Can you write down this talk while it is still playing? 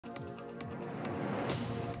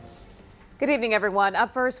Good evening, everyone.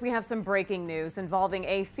 Up first, we have some breaking news involving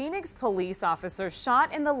a Phoenix police officer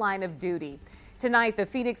shot in the line of duty. Tonight, the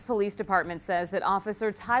Phoenix Police Department says that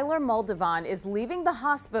Officer Tyler Moldovan is leaving the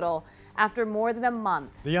hospital after more than a month.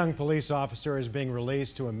 The young police officer is being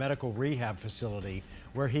released to a medical rehab facility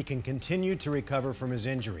where he can continue to recover from his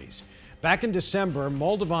injuries. Back in December,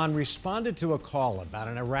 Moldovan responded to a call about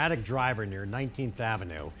an erratic driver near 19th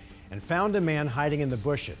Avenue and found a man hiding in the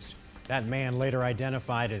bushes. That man, later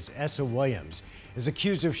identified as Essa Williams, is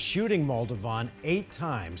accused of shooting Moldovan 8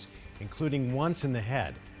 times, including once in the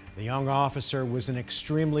head. The young officer was in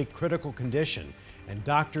extremely critical condition, and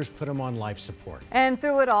doctors put him on life support. And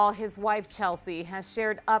through it all, his wife Chelsea has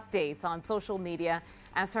shared updates on social media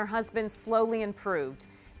as her husband slowly improved.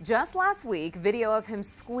 Just last week, video of him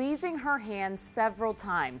squeezing her hand several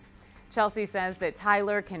times. Chelsea says that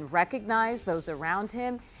Tyler can recognize those around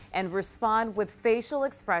him and respond with facial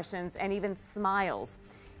expressions and even smiles.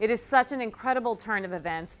 It is such an incredible turn of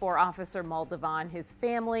events for Officer Moldovan, his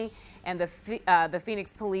family, and the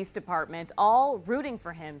Phoenix Police Department, all rooting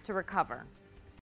for him to recover.